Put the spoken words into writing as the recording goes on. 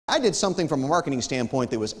I did something from a marketing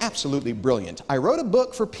standpoint that was absolutely brilliant. I wrote a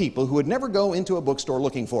book for people who would never go into a bookstore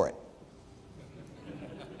looking for it.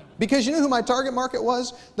 Because you know who my target market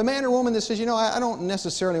was? The man or woman that says, you know, I don't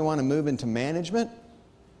necessarily want to move into management,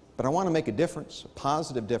 but I want to make a difference, a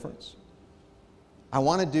positive difference. I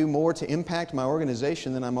want to do more to impact my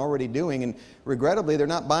organization than I'm already doing, and regrettably, they're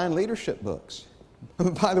not buying leadership books.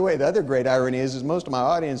 By the way, the other great irony is most of my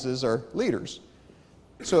audiences are leaders.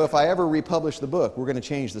 So if I ever republish the book, we're going to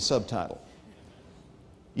change the subtitle.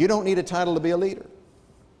 You don't need a title to be a leader.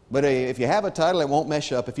 But if you have a title, it won't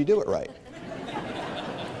mess you up if you do it right.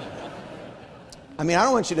 I mean, I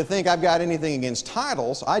don't want you to think I've got anything against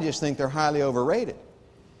titles. I just think they're highly overrated.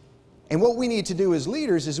 And what we need to do as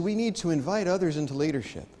leaders is we need to invite others into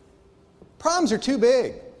leadership. Problems are too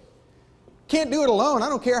big. Can't do it alone. I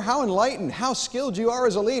don't care how enlightened, how skilled you are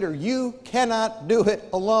as a leader. You cannot do it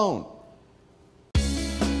alone.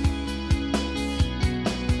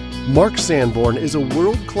 Mark Sanborn is a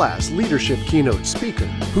world-class leadership keynote speaker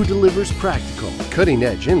who delivers practical,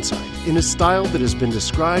 cutting-edge insight in a style that has been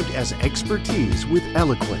described as expertise with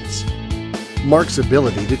eloquence. Mark's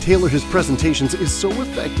ability to tailor his presentations is so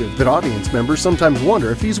effective that audience members sometimes wonder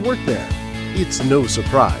if he's worked there. It's no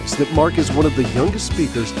surprise that Mark is one of the youngest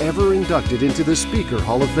speakers ever inducted into the Speaker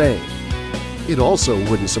Hall of Fame. It also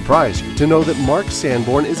wouldn't surprise you to know that Mark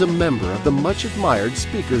Sanborn is a member of the much-admired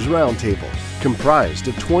Speakers Roundtable, comprised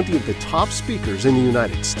of 20 of the top speakers in the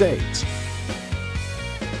United States.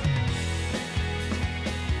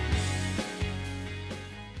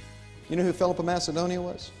 You know who Philip of Macedonia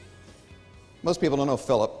was? Most people don't know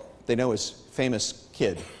Philip. They know his famous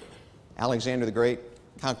kid. Alexander the Great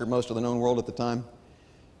conquered most of the known world at the time.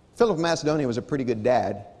 Philip of Macedonia was a pretty good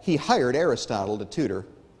dad. He hired Aristotle to tutor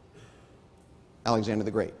Alexander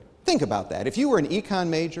the Great. Think about that. If you were an econ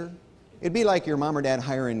major, it'd be like your mom or dad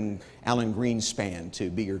hiring Alan Greenspan to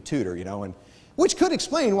be your tutor, you know, and which could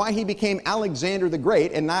explain why he became Alexander the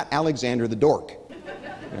Great and not Alexander the Dork.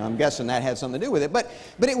 You know, I'm guessing that had something to do with it. But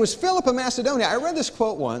it was Philip of Macedonia. I read this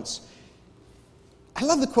quote once. I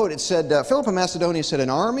love the quote. It said, Philip of Macedonia said, "An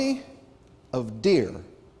army of deer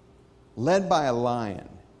led by a lion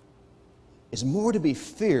is more to be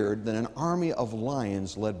feared than an army of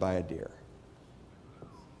lions led by a deer."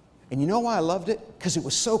 And you know why I loved it? Because it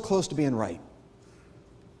was so close to being right.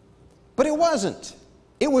 But it wasn't.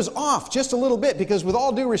 It was off just a little bit, because with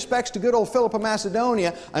all due respects to good old Philip of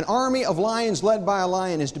Macedonia, an army of lions led by a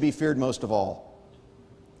lion is to be feared most of all.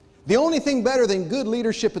 The only thing better than good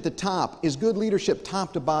leadership at the top is good leadership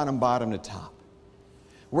top to bottom, bottom to top,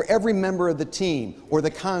 where every member of the team or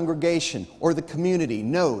the congregation or the community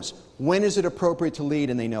knows when is it appropriate to lead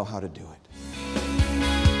and they know how to do it.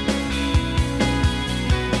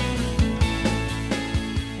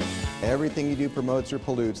 Everything you do promotes or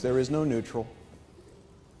pollutes. There is no neutral.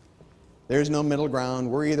 There's no middle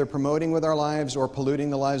ground. We're either promoting with our lives or polluting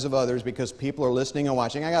the lives of others because people are listening and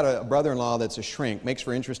watching. I got a brother-in-law that's a shrink. Makes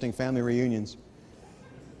for interesting family reunions.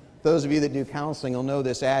 Those of you that do counseling will know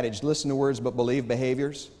this adage, listen to words but believe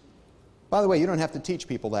behaviors. By the way, you don't have to teach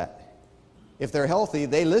people that. If they're healthy,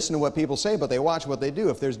 they listen to what people say, but they watch what they do.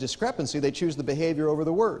 If there's discrepancy, they choose the behavior over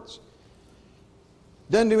the words.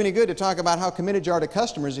 Doesn't do any good to talk about how committed you are to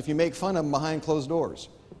customers if you make fun of them behind closed doors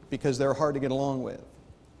because they're hard to get along with.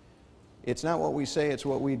 It's not what we say, it's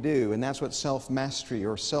what we do, and that's what self-mastery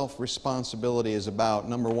or self-responsibility is about,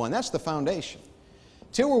 number one. That's the foundation.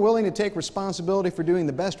 Till we're willing to take responsibility for doing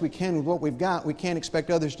the best we can with what we've got, we can't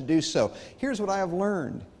expect others to do so. Here's what I have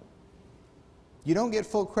learned. You don't get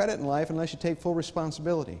full credit in life unless you take full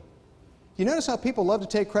responsibility. You notice how people love to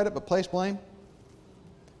take credit but place blame?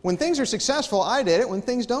 When things are successful, I did it. When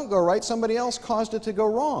things don't go right, somebody else caused it to go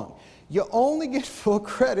wrong. You only get full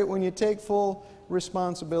credit when you take full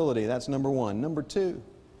responsibility. That's number one. Number two,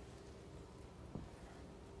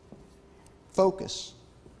 focus.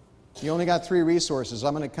 You only got 3 resources.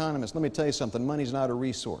 I'm an economist. Let me tell you something. Money's not a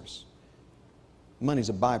resource. Money's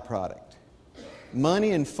a byproduct.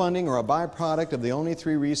 Money and funding are a byproduct of the only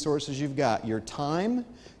 3 resources you've got: your time,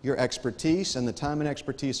 your expertise, and the time and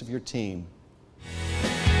expertise of your team.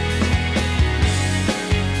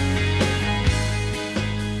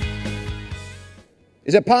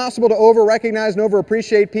 Is it possible to over-recognize and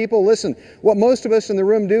over-appreciate people? Listen, what most of us in the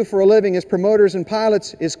room do for a living as promoters and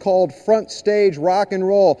pilots is called front stage rock and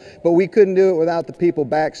roll, but we couldn't do it without the people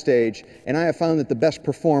backstage. And I have found that the best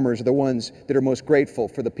performers are the ones that are most grateful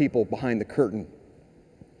for the people behind the curtain.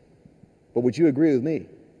 But would you agree with me?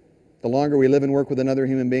 The longer we live and work with another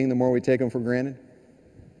human being, the more we take them for granted.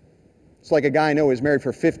 It's like a guy I know who's married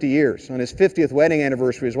for 50 years. On his 50th wedding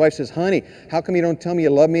anniversary, his wife says, "Honey, how come you don't tell me you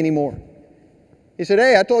love me anymore?" He said,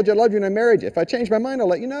 hey, I told you I loved you when I married you. If I change my mind, I'll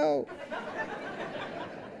let you know.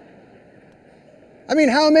 I mean,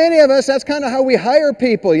 how many of us, that's kind of how we hire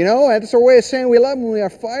people, you know? That's our way of saying we love them. When we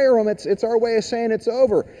fire them, it's our way of saying it's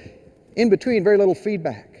over. In between, very little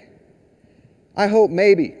feedback. I hope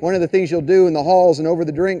maybe one of the things you'll do in the halls and over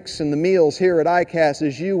the drinks and the meals here at ICAST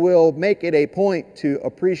is you will make it a point to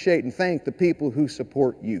appreciate and thank the people who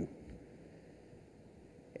support you.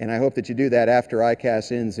 And I hope that you do that after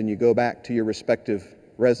ICAST ends and you go back to your respective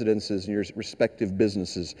residences and your respective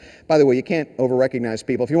businesses. By the way, you can't over-recognize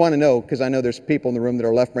people. If you want to know, because I know there's people in the room that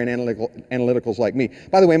are left-brain analyticals like me.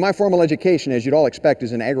 By the way, my formal education, as you'd all expect,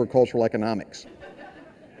 is in agricultural economics.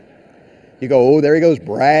 You go, oh, there he goes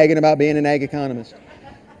bragging about being an ag economist.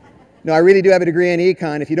 No, I really do have a degree in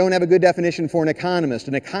econ. If you don't have a good definition for an economist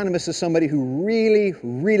is somebody who really,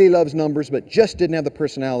 really loves numbers but just didn't have the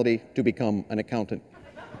personality to become an accountant.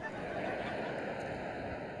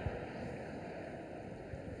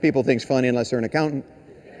 People think it's funny unless they're an accountant.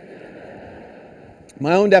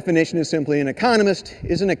 My own definition is simply an economist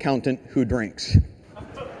is an accountant who drinks.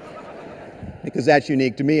 Because that's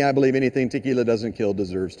unique to me. I believe anything tequila doesn't kill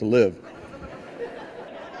deserves to live.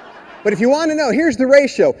 But if you want to know, here's the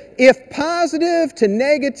ratio. If positive to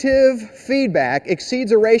negative feedback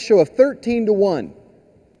exceeds a ratio of 13 to 1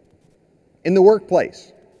 in the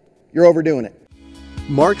workplace, you're overdoing it.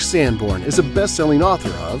 Mark Sanborn is a best-selling author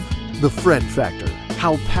of The Fred Factor: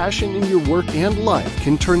 How Passion in Your Work and Life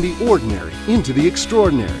Can Turn the Ordinary into the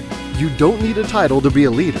Extraordinary. You Don't Need a Title to Be a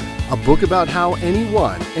Leader, a book about how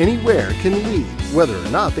anyone, anywhere can lead, whether or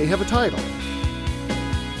not they have a title.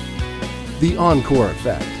 The Encore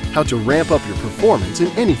Effect: How to ramp up your performance in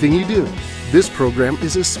anything you do. This program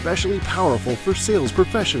is especially powerful for sales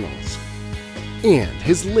professionals. And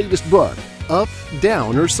his latest book, Up,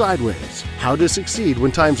 Down, or Sideways: How to Succeed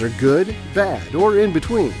When Times Are Good, Bad, or In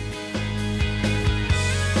Between.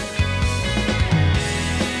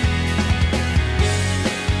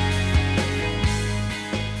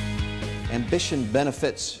 Ambition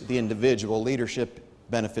benefits the individual, leadership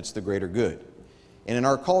benefits the greater good. And in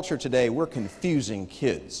our culture today, we're confusing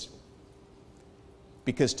kids.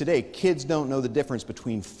 Because today, kids don't know the difference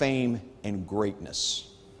between fame and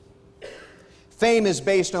greatness. Fame is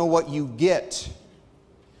based on what you get.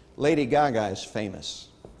 Lady Gaga is famous.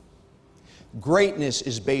 Greatness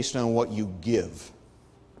is based on what you give.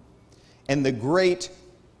 And the great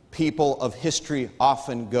people of history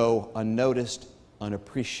often go unnoticed,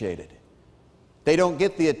 unappreciated. They don't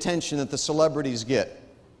get the attention that the celebrities get.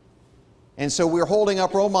 And so we're holding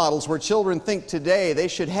up role models where children think today they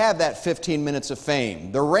should have that 15 minutes of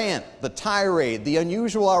fame. The rant, the tirade, the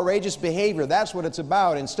unusual, outrageous behavior, that's what it's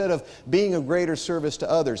about, instead of being of greater service to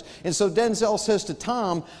others. And so Denzel says to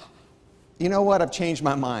Tom, you know what, I've changed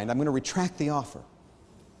my mind. I'm going to retract the offer.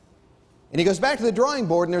 And he goes back to the drawing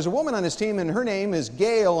board, and there's a woman on his team, and her name is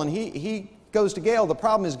Gail, and he goes to Gail. The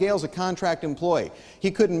problem is Gail's a contract employee.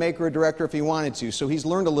 He couldn't make her a director if he wanted to, so he's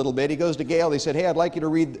learned a little bit. He goes to Gail. He said, hey, I'd like you to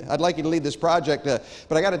lead this project,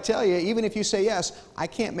 but I got to tell you, even if you say yes, I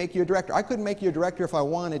can't make you a director. I couldn't make you a director if I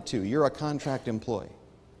wanted to. You're a contract employee.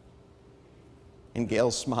 And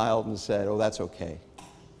Gail smiled and said, oh, that's okay.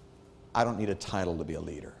 I don't need a title to be a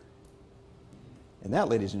leader. And that,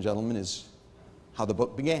 ladies and gentlemen, is how the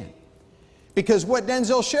book began. Because what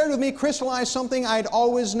Denzel shared with me crystallized something I'd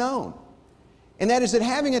always known. And that is that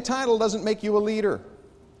having a title doesn't make you a leader.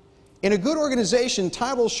 In a good organization,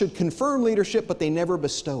 titles should confirm leadership, but they never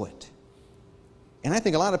bestow it. And I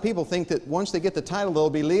think a lot of people think that once they get the title, they'll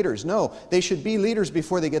be leaders. No, they should be leaders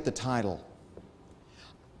before they get the title.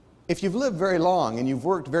 If you've lived very long and you've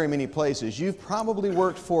worked very many places, you've probably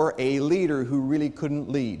worked for a leader who really couldn't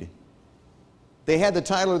lead. They had the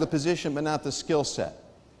title or the position, but not the skill set.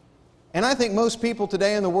 And I think most people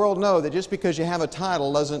today in the world know that just because you have a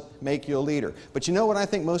title doesn't make you a leader. But you know what I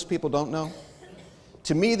think most people don't know?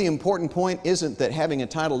 To me, the important point isn't that having a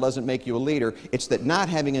title doesn't make you a leader. It's that not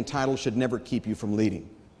having a title should never keep you from leading.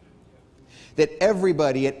 That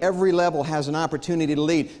everybody at every level has an opportunity to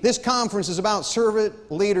lead. This conference is about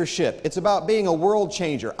servant leadership. It's about being a world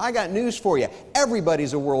changer. I got news for you.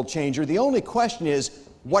 Everybody's a world changer. The only question is,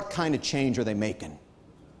 what kind of change are they making?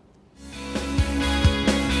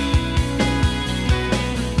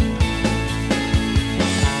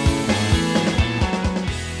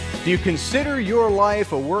 Do you consider your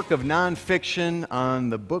life a work of nonfiction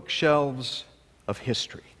on the bookshelves of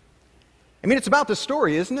history? I mean, it's about the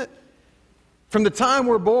story, isn't it? From the time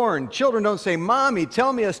we're born, children don't say, Mommy,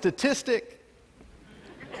 tell me a statistic.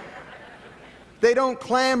 They don't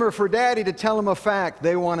clamor for Daddy to tell them a fact.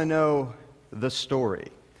 They want to know the story.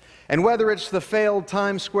 And whether it's the failed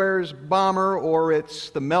Times Square's bomber or it's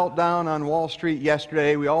the meltdown on Wall Street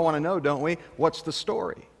yesterday, we all want to know, don't we? What's the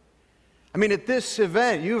story? I mean, at this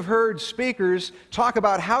event, you've heard speakers talk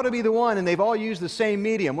about how to be the one, and they've all used the same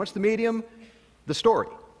medium. What's the medium? The story.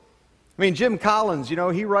 I mean, Jim Collins,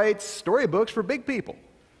 he writes storybooks for big people.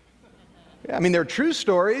 I mean, they're true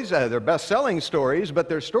stories, they're best-selling stories, but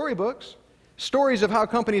they're storybooks. Stories of how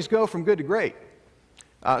companies go from good to great.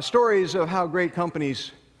 Stories of how great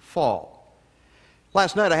companies fall.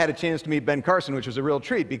 Last night I had a chance to meet Ben Carson, which was a real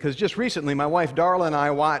treat, because just recently my wife Darla and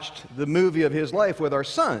I watched the movie of his life with our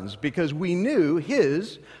sons, because we knew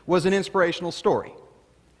his was an inspirational story.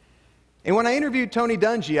 And when I interviewed Tony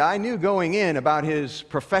Dungy, I knew going in about his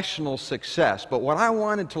professional success, but what I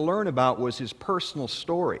wanted to learn about was his personal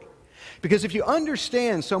story. Because if you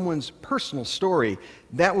understand someone's personal story,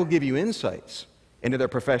 that will give you insights into their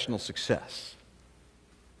professional success.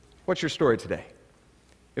 What's your story today?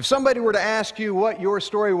 If somebody were to ask you what your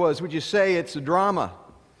story was, would you say it's a drama,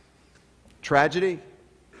 tragedy,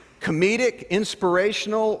 comedic,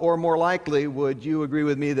 inspirational, or more likely, would you agree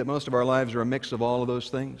with me that most of our lives are a mix of all of those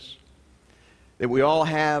things? That we all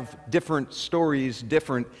have different stories,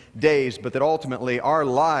 different days, but that ultimately our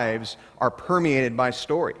lives are permeated by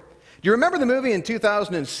story. Do you remember the movie in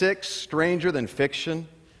 2006, Stranger Than Fiction?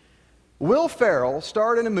 Will Ferrell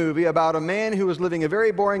starred in a movie about a man who was living a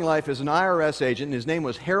very boring life as an IRS agent, and his name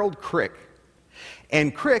was Harold Crick.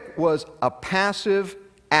 And Crick was a passive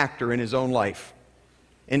actor in his own life,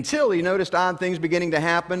 until he noticed odd things beginning to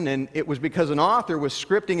happen, and it was because an author was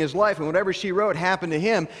scripting his life, and whatever she wrote happened to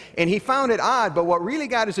him, and he found it odd, but what really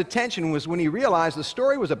got his attention was when he realized the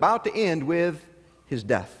story was about to end with his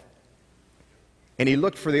death. And he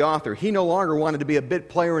looked for the author. He no longer wanted to be a bit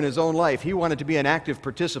player in his own life. He wanted to be an active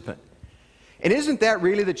participant. And isn't that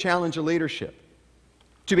really the challenge of leadership?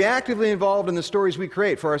 To be actively involved in the stories we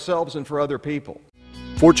create for ourselves and for other people.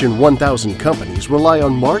 Fortune 1000 companies rely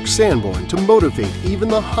on Mark Sanborn to motivate even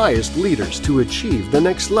the highest leaders to achieve the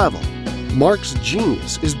next level. Mark's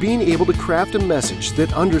genius is being able to craft a message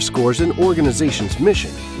that underscores an organization's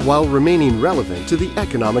mission while remaining relevant to the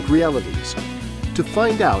economic realities. To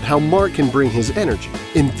find out how Mark can bring his energy,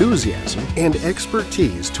 enthusiasm, and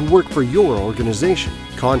expertise to work for your organization,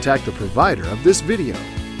 contact the provider of this video.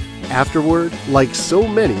 Afterward, like so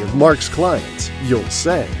many of Mark's clients, you'll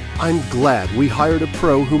say, "I'm glad we hired a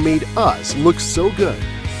pro who made us look so good."